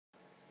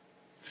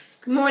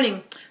Good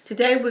morning.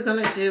 Today we're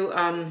going to do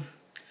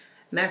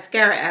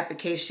mascara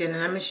application, and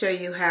I'm going to show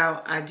you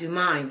how I do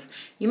mine.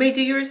 You may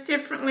do yours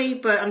differently,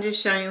 but I'm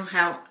just showing you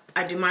how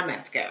I do my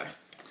mascara.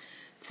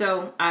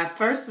 So I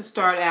first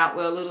start out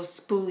with a little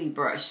spoolie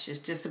brush. It's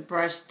just a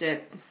brush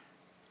that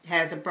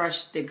has a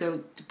brush that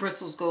goes, the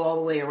bristles go all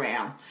the way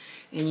around.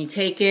 And you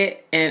take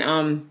it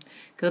and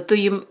go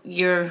through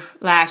your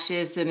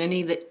lashes, and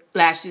any of the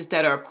lashes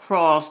that are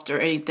crossed or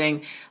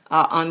anything,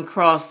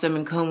 uncross them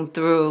and comb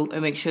through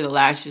and make sure the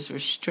lashes are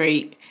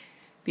straight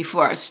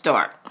before I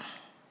start.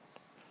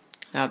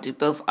 I'll do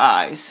both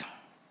eyes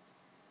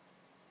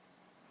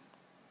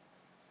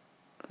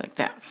like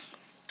that.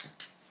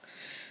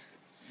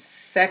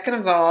 Second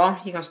of all,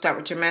 you're going to start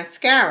with your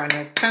mascara, and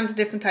there's tons of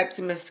different types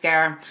of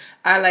mascara.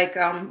 I like,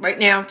 right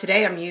now,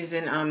 today I'm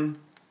using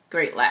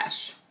Great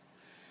Lash.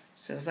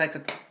 So it's like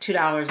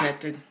 $2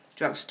 at the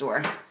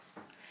drugstore.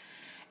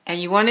 And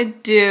you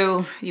want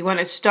to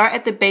start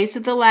at the base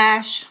of the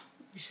lash.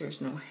 Be sure there's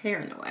no hair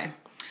in the way.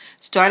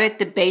 Start at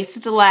the base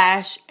of the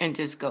lash and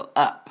just go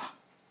up.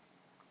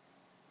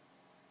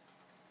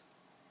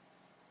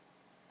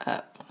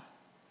 Up.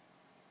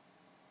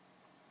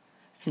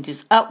 And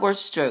just upward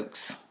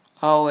strokes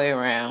all the way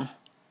around.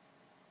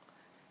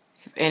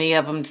 If any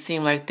of them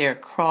seem like they're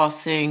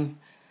crossing,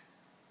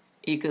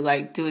 you could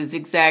like do a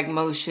zigzag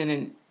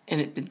motion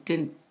and it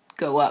didn't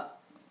go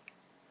up.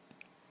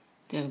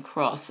 Then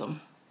cross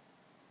them.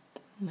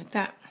 Like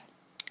that.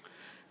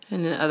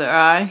 And the other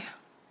eye.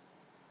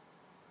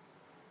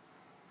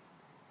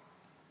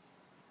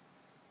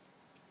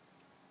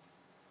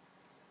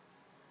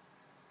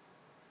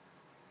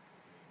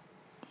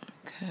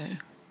 Okay.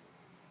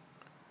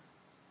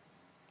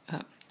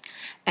 Up.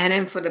 And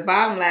then for the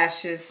bottom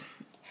lashes,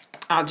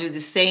 I'll do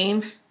the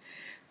same,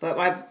 but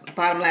my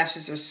bottom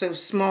lashes are so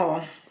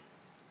small,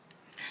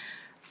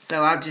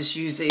 so I'll just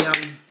use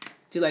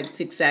do like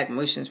zigzag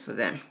motions for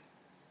them.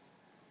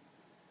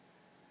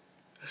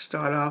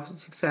 Start off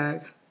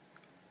zigzag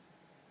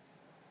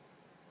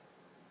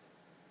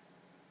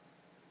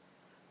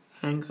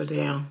and go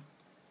down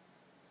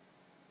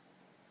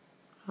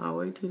all the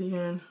way to the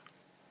end,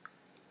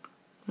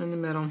 in the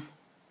middle.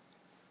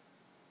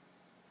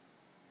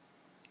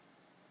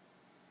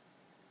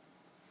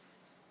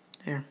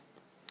 There.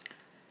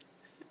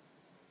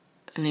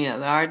 And the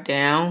other eye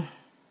down.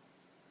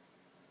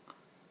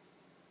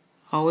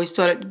 Always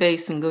start at the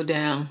base and go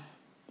down.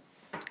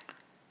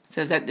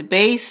 So it's at the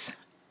base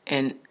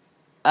and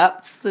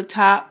up the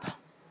top.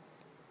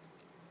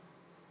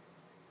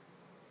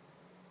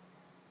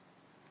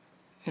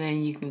 And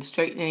then you can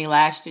straighten any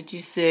lash that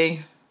you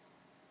see.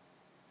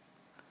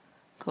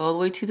 Go all the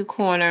way to the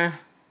corner.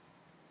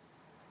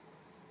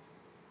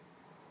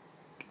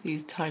 Get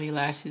these tiny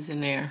lashes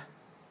in there.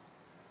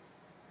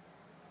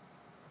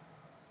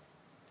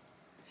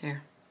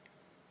 There.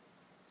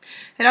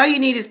 And all you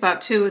need is about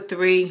 2 or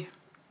 3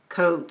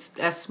 coats.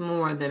 That's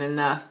more than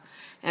enough.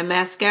 And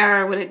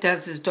mascara, what it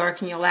does is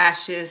darken your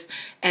lashes,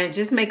 and it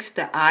just makes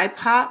the eye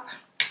pop.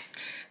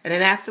 And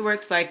then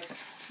afterwards, like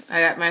I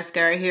got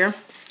mascara here,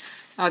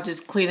 I'll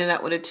just clean it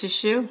up with a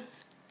tissue.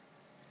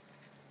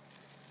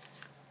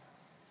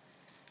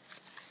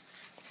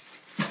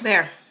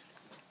 There.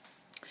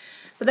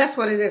 But that's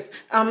what it is.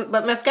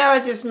 But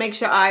mascara just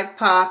makes your eye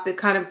pop. It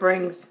kind of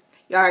brings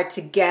your eye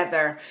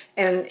together.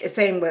 And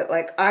same with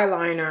like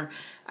eyeliner.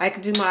 I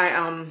could do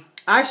my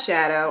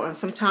eyeshadow, and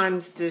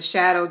sometimes the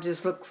shadow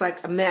just looks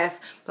like a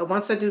mess, but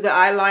once I do the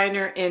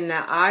eyeliner and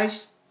the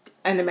eyes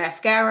and the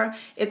mascara,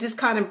 it just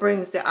kind of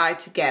brings the eye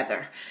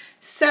together.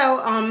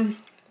 So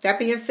that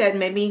being said,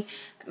 maybe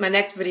my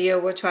next video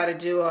we'll try to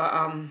do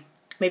a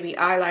maybe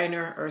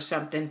eyeliner or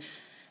something.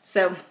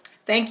 So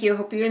thank you,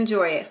 hope you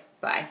enjoy it.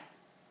 Bye.